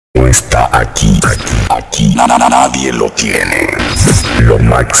está aquí. Nadie lo tiene. Lo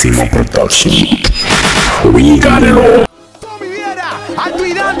máximo production. Oíganlo. Aldo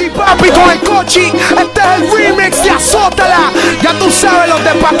y Dandy, papi, con el cochi. Este es el remix de Azotala. Ya tú sabes, los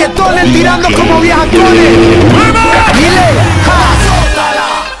de paquetones tirando como viajantones. Dile, Azotala,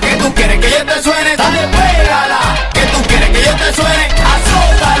 que tú quieres que yo te suene, dale, pégala. Que tú quieres que yo te suene,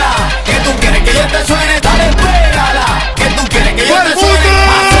 azótala. Que tú quieres que yo te suene, dale, pégala. Que tú quieres que yo te suene,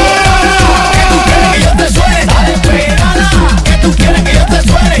 azótala. Que tú quieres que yo te suene, dale, pégala. Que tú quieres que yo te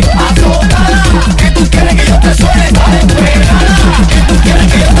suene, azótala. Que tú quieres que yo te suene, dale, pégala. Que tú quieres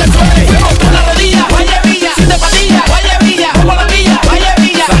que yo te suene. Fuego con la rodilla, vaya villa, sin zapatilla, vaya villa, como la villa, vaya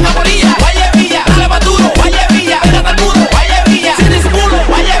villa, sin amarilla, vaya villa, dale más duro, vaya villa, pégate al muro, vaya villa, sin disipulos,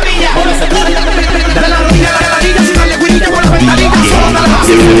 vaya villa, con ese culo. de la rodilla a la ladilla, sin darle guirilla por la ventanilla. Azotala,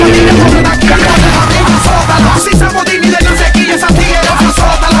 sin zapatilla, por la taquilla. Azotala, sin zapatilla, de la sequilla, esa tiguera.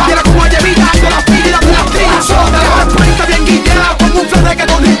 Azotala, tira como vaya villa, con las pillas, de las trillas. Azotala, el país está bien guillado, como un flow de que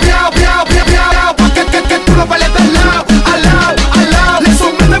don limpiado, piao, piao, piao, pa' que tú lo pelees del lado, al lado, al lado. Le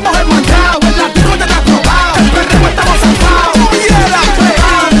sometemos el mandado, el latigo ya te ha probado, el perreo estamos zafados. Y el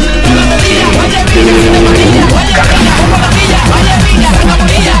apegado. De la rodilla, vaya villa, sin zapatilla, vaya villa, como la villa, vaya villa, sin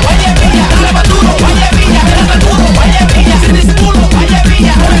amarilla, vaya villa, dale más duro, vaya villa, pégate al muro, vaya villa, sin disipulos, vaya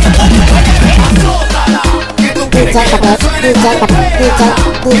villa, con ese culo, vaya villa. Azótala, que tú quieres que yo te suene, dale, pégala.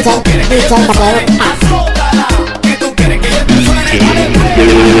 Que tú quieres que yo te suene, azótala. Que tú quieres que yo te suene, dale, pégala.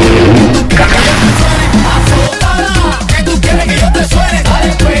 Que tú quieres que yo te suene, azótala. Que tú quieres que yo te suene, dale,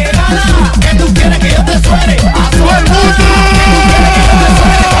 pégala. Que tú quieres que yo te suene, azótala. Que tú quieres que yo te suene, dale, pégala. Que tú quieres que yo te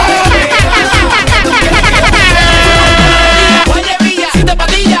suene. Vaya villa, sin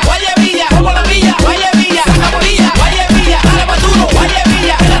zapatilla, vaya villa, como la villa, vaya villa, sin amarilla, vaya villa, dale más duro, vaya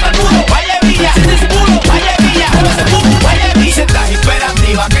villa, pégate al muro, vaya villa, sin disipulos, vaya villa, con ese culo, vaya villa. Si estás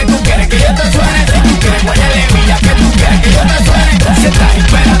imperativa, que tú quieres que yo te suene, si tú quieres guaya de villa, que tú quieres que yo te suene. Si estás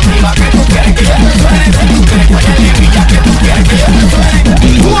imperativa, que tú quieres que yo te suene, si tú quieres guaya de villa, que tú quieres que yo te suene.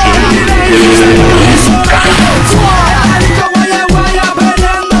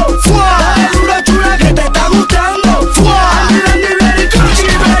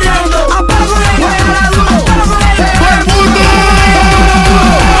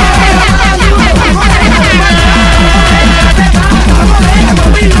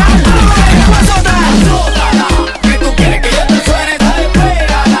 Que tú quieres que yo te suene, dale,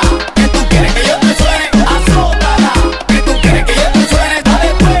 pégala. Que tú quieres que yo te suene, azótala. Que tú quieres que yo te suene, dale, pégala. Que tú quieres que yo te suene, azótala. Que tú quieres que yo te suene, dale,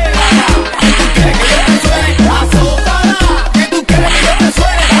 pégala. Que tú quieres que yo te suene, azótala. Que tú quieres que yo te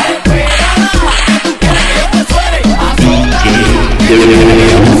suene, dale, pégala. Que yo te suene.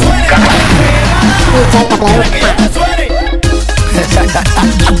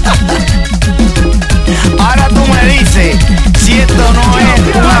 Ahora tú me dices si esto no es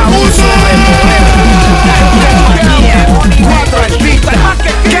un abuso de poder. Cuatro artistas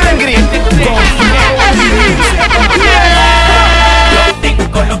que yo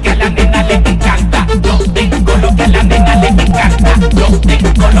tengo lo que a la nena le encanta. Yo tengo lo que a la nena le encanta. Yo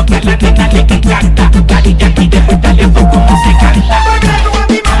tengo lo que a la nena le encanta. Daddy Yankee de italiano como se canta.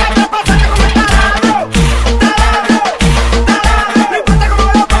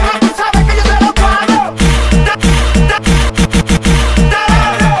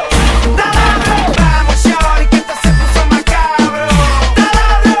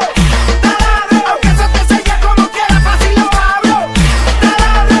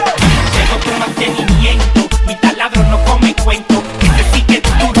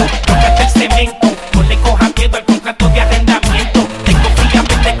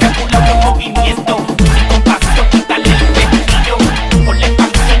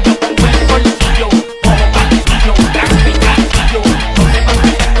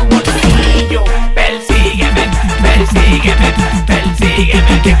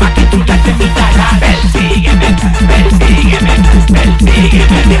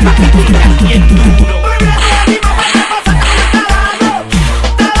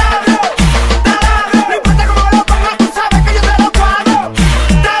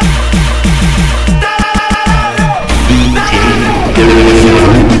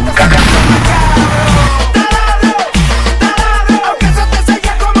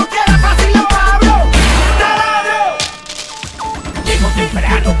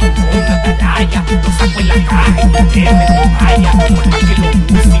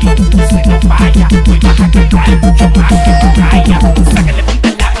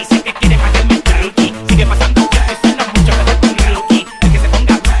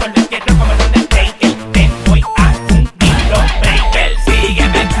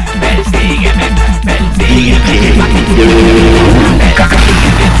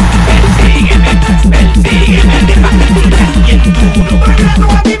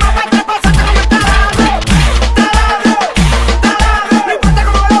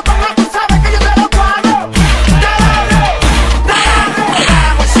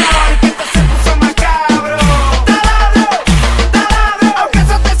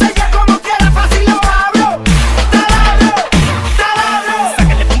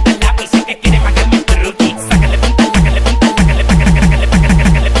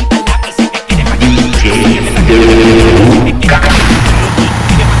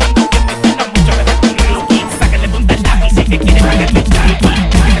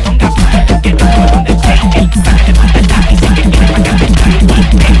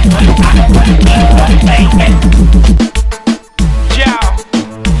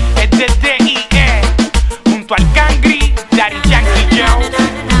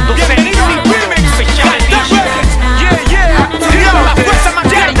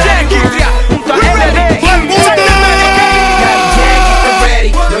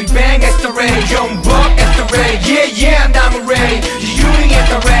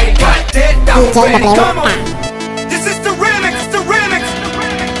 This is the remix, the remix.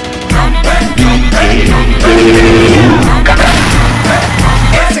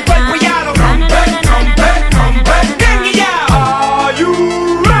 Ese cuerpo ya lo rompe, rompe, rompe. Bien y ya. Are you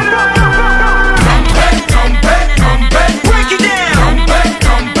ready? Rompe, rompe, rompe. Break it down. Rompe,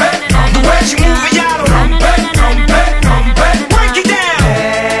 rompe, rompe. The way she move it ya lo rompe, rompe, rompe. Break it down.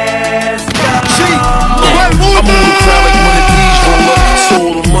 Let's go. I'm on the crowd like one of these roll up. So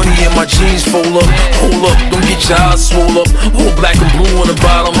all the money in my jeans fold up. Hold up, don't get your eyes swole up. Whole black and blue on the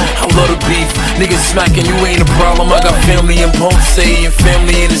bottom. I love the beef. Niggas smacking, you ain't a problem. I got family in Ponce and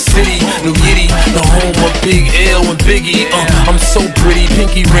family in the city. New Yiddy, the home of Big L and Biggie. I'm so pretty,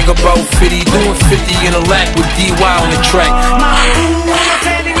 pinky ring about 50. Doing 50 in a lap with DY on the track. No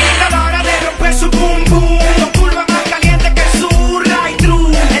se limita a la hora de romper su boom boom. Con curva más caliente que su right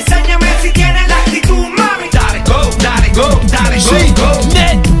through. Enséñame si tienes la actitud, mami. Dale, go, dale, go, dale, go, go.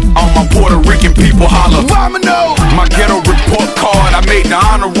 All my Puerto Rican people holler. My ghetto report card, I made the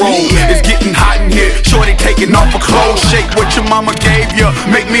honor roll. It's getting hot in here, shorty taking off her clothes. Shake what your mama gave you,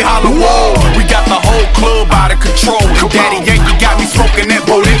 make me holler, whoa. We got the whole club out of control. Daddy Yankee got me smoking that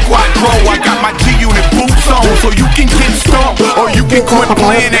Boricua Quadro. I got my G-Unit boots on, so you can get stumped, or you can quit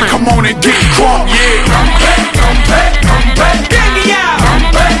playing and come on and get crunk, yeah. Rompe, rompe, rompe. Bien y ya.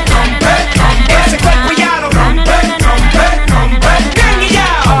 Rompe, rompe, rompe. Ese cuerpo ya lo rompe, rompe, rompe. Bien y ya.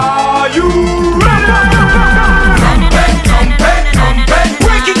 Are you ready? Rompe, rompe, rompe.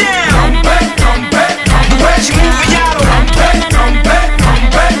 Break it down. Rompe, rompe, rompe. The way she move it ya lo rompe, rompe,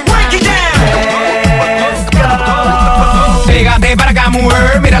 rompe. Break it down. Let's go. Pégate para acá,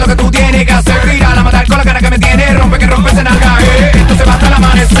 mujer, mira lo que tú tienes que hacer. Tira la matar con la cara que me tiene. Rompe que rompe se nalga, esto se va hasta el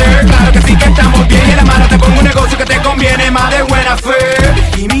amanecer. Claro que sí que estamos bien. Y en la mano te pongo un negocio que te conviene más de buena fe.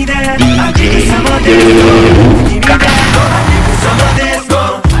 Give me that, aquí empezamos de esto. Give me that, aquí empezamos de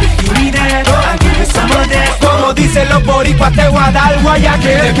esto. Give me that, aquí empezamos de esto. Como dicen los boricuas, te voy a dar guayaque.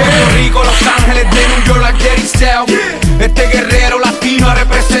 De Puerto Rico, Los Ángeles, de New York, like Daddy Style. Este guerrero latino ha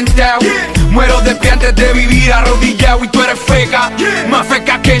representado. Muero de pie antes de vivir arrodillado y tú eres feca, más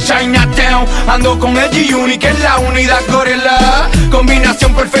feca que Chinatown. Ando con el G-Unit que es la unidad gorila.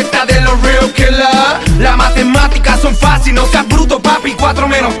 Combinación perfecta de los real killers. Las matemáticas son fáciles, no seas bruto papi. 4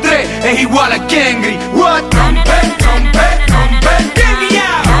 menos 3 es igual a Kengri. What? Rompe, rompe, rompe. Bien y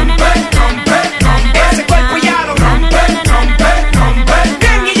ya. Rompe, rompe, rompe. Ese cuerpo ya lo rompe, rompe, rompe.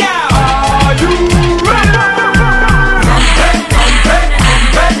 Bien y ya. Are you ready? Rompe, rompe,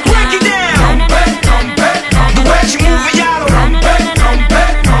 rompe. Break it down. Rompe, rompe, rompe. The way she move it ya lo rompe, rompe,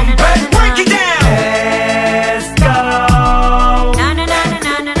 rompe. Break it down. Let's go.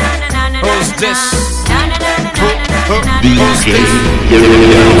 Who's this?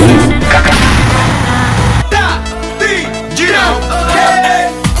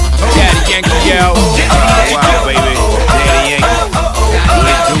 Daddy Yankee, yo. Wow, baby. Daddy Yankee.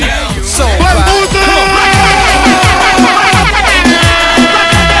 What it do? So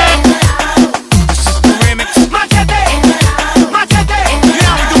Machete, machete,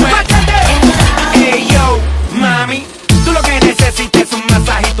 machete. Hey yo, mami, tú lo que necesitas es un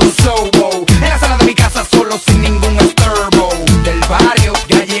masajito sobo. En la sala de mi casa solo sin ningún estorbo. Del barrio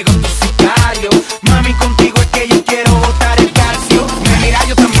ya llegó tu sicario. Mami, contigo es que yo quiero botar el calcio. Me mira,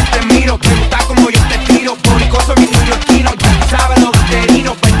 yo también te miro. Te gusta como yo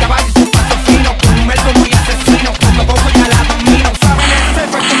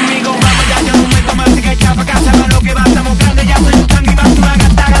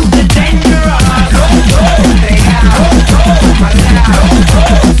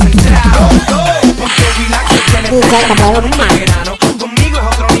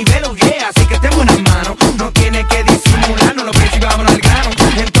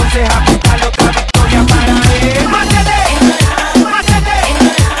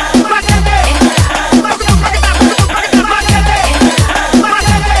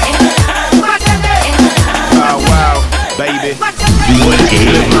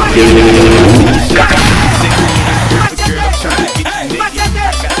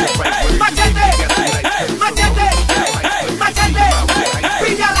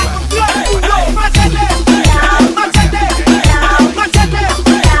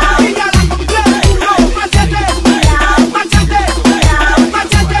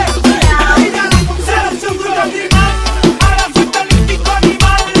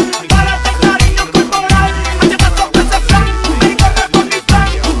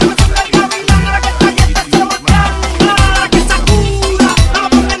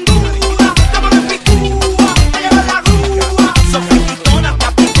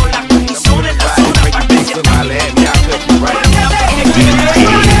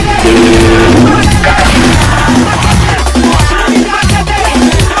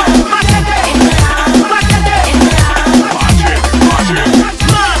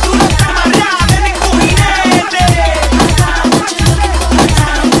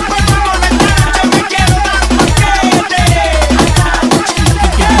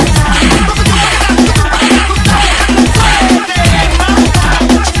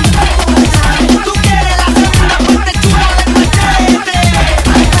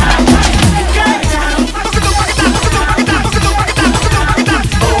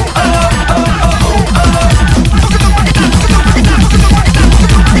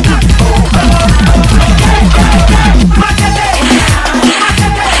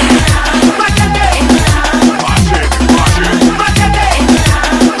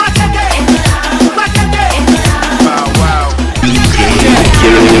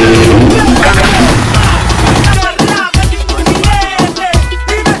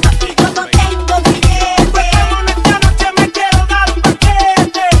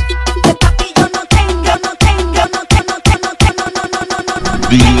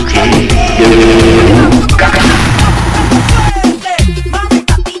dije.